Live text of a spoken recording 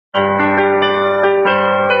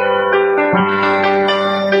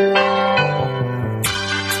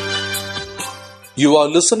You are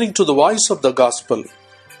listening to the Voice of the Gospel,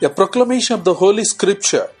 a proclamation of the Holy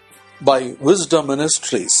Scripture by Wisdom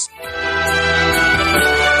Ministries.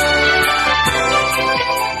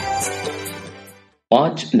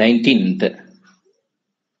 March 19th,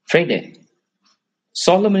 Friday,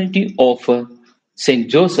 Solemnity of St.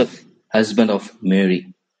 Joseph, husband of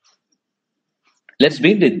Mary. Let's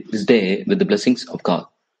begin this day with the blessings of God.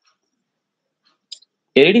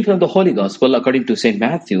 A reading from the Holy Gospel according to St.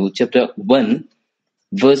 Matthew, chapter 1,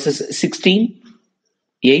 verses 16,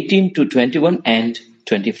 18 to 21 and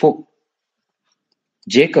 24.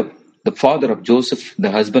 Jacob, the father of Joseph,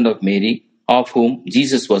 the husband of Mary, of whom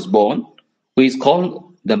Jesus was born, who is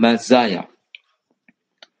called the Messiah.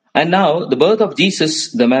 And now the birth of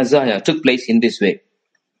Jesus, the Messiah, took place in this way.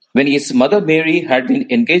 When his mother Mary had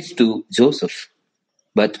been engaged to Joseph,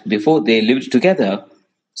 but before they lived together,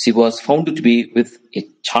 she was found to be with a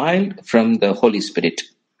child from the Holy Spirit.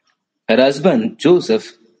 Her husband,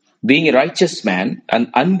 Joseph, being a righteous man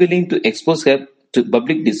and unwilling to expose her to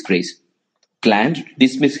public disgrace, planned to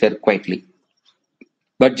dismiss her quietly.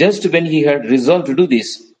 But just when he had resolved to do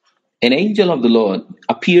this, an angel of the Lord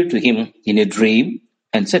appeared to him in a dream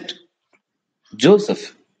and said,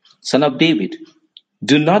 "Joseph, son of David,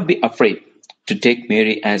 do not be afraid to take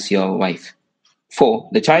Mary as your wife, for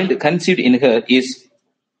the child conceived in her is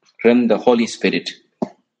from the Holy Spirit.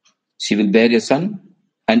 She will bear a son,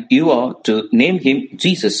 and you are to name him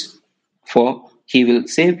Jesus, for he will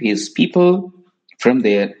save his people from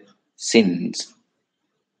their sins."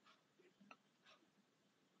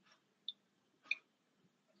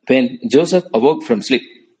 When Joseph awoke from sleep,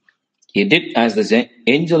 he did as the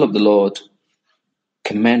angel of the Lord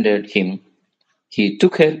commanded him. He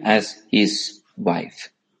took her as his wife.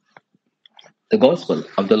 The Gospel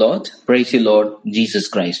of the Lord. Praise you, Lord Jesus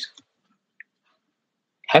Christ.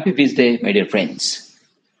 Happy feast day, my dear friends.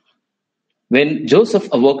 When Joseph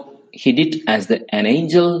awoke, he did as an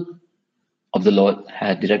angel of the Lord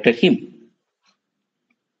had directed him.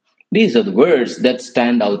 These are the words that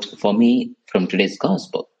stand out for me from today's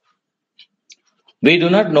Gospel. We do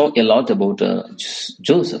not know a lot about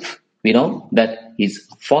Joseph. We know that his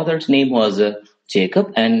father's name was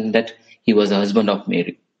Jacob and that he was the husband of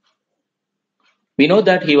Mary. We know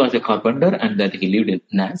that he was a carpenter and that he lived in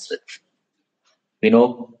Nazareth. We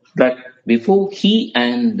know that before he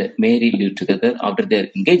and Mary lived together after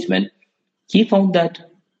their engagement, he found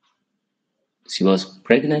that she was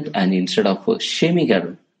pregnant, and instead of shaming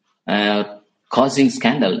her or causing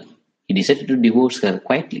scandal, he decided to divorce her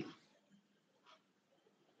quietly.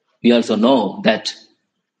 We also know that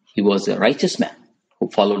he was a righteous man who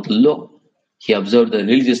followed the law. He observed the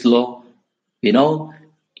religious law. We know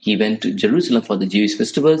he went to Jerusalem for the Jewish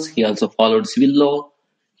festivals. He also followed civil law.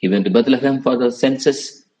 He went to Bethlehem for the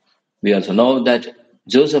census. We also know that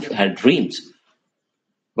Joseph had dreams.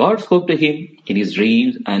 God spoke to him in his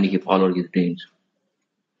dreams and he followed his dreams.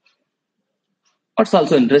 What's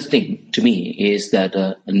also interesting to me is that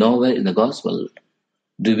nowhere in the Gospel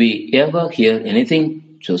do we ever hear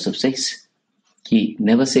anything Joseph says. He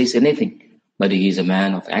never says anything, but he is a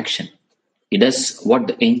man of action. He does what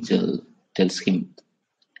the angel tells him.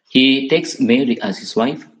 He takes Mary as his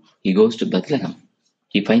wife. He goes to Bethlehem.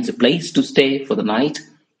 He finds a place to stay for the night.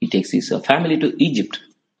 He takes his family to Egypt.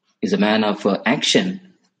 He's a man of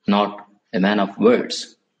action, not a man of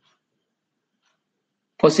words.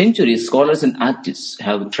 For centuries, scholars and artists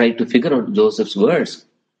have tried to figure out Joseph's words.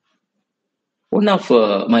 One of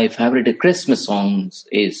my favorite Christmas songs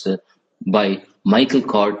is by Michael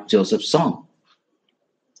Card, Joseph's song.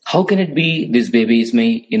 "How can it be this baby is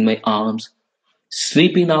in my arms,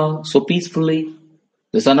 sleeping now so peacefully?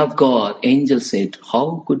 The Son of God," angel said,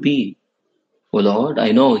 "how could be? O Lord,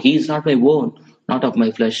 I know he is not my bone, not of my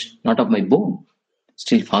flesh, not of my bone.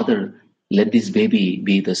 Still, Father, let this baby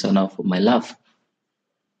be the son of my love."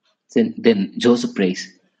 Then Joseph prays,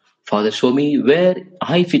 "Father, show me where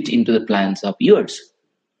I fit into the plans of yours.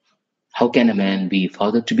 How can a man be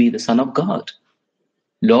father to be the Son of God?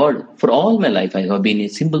 Lord, for all my life I have been a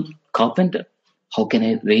simple carpenter. How can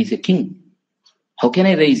I raise a king? How can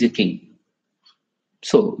I raise a king?"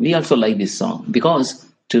 So we also like this song because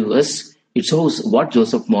to us it shows what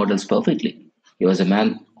Joseph models perfectly. He was a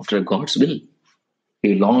man after God's will.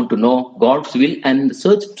 He longed to know God's will and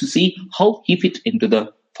searched to see how he fit into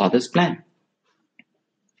the Father's plan.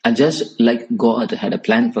 And just like God had a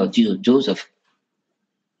plan for Joseph,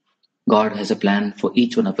 God has a plan for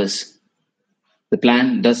each one of us. The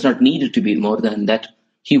plan does not need to be more than that.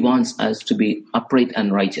 He wants us to be upright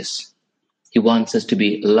and righteous. He wants us to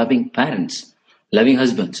be loving parents, loving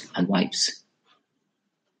husbands and wives.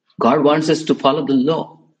 God wants us to follow the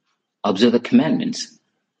law, observe the commandments.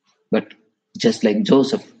 But Just like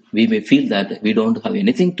Joseph, we may feel that we don't have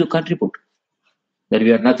anything to contribute, that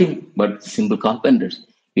we are nothing but simple carpenters.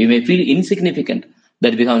 We may feel insignificant,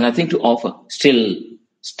 that we have nothing to offer. Still,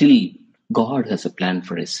 God has a plan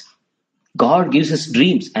for us. God gives us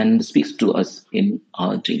dreams and speaks to us in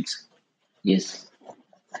our dreams. Yes,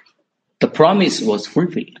 the promise was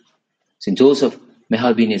fulfilled. St. Joseph may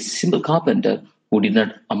have been a simple carpenter who did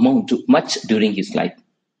not amount to much during his life,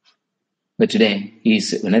 but today he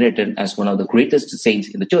is venerated as one of the greatest saints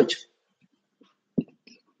in the church.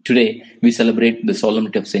 Today we celebrate the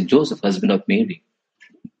solemnity of St. Joseph, husband of Mary.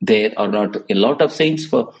 There are not a lot of saints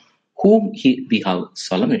for whom we have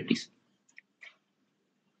solemnities.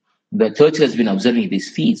 The church has been observing these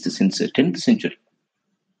feasts since the 10th century.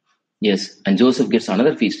 Yes, and Joseph gets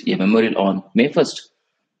another feast, a memorial on May 1st,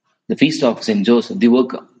 the feast of St. Joseph, the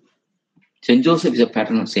worker. St. Joseph is a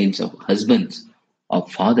patron of saints of husbands,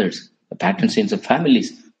 of fathers, a patron saint of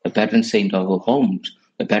families, a patron saint of homes,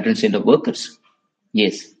 a patron saint of workers.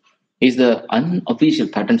 Yes, he is the unofficial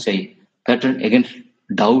patron saint, patron against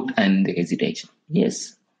doubt and hesitation.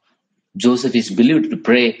 Yes, Joseph is believed to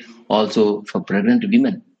pray also for pregnant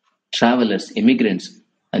women, travelers, immigrants,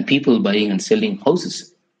 and people buying and selling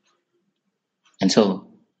houses. And so,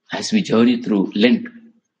 as we journey through Lent,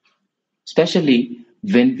 especially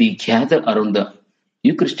when we gather around the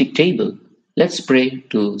Eucharistic table, let's pray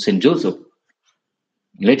to St. Joseph.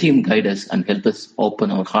 Let him guide us and help us open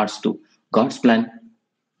our hearts to God's plan,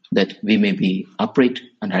 that we may be upright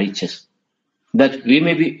and righteous, that we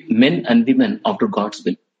may be men and women after God's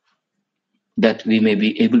will, that we may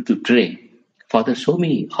be able to pray, Father, show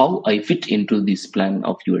me how I fit into this plan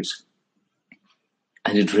of yours.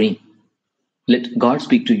 And a dream. Let God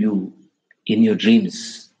speak to you in your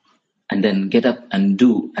dreams, and then get up and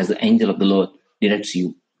do as the angel of the Lord directs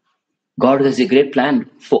you. God has a great plan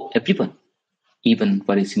for everyone, even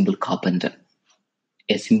for a simple carpenter,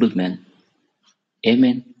 a simple man.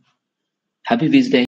 Amen. Happy feast day.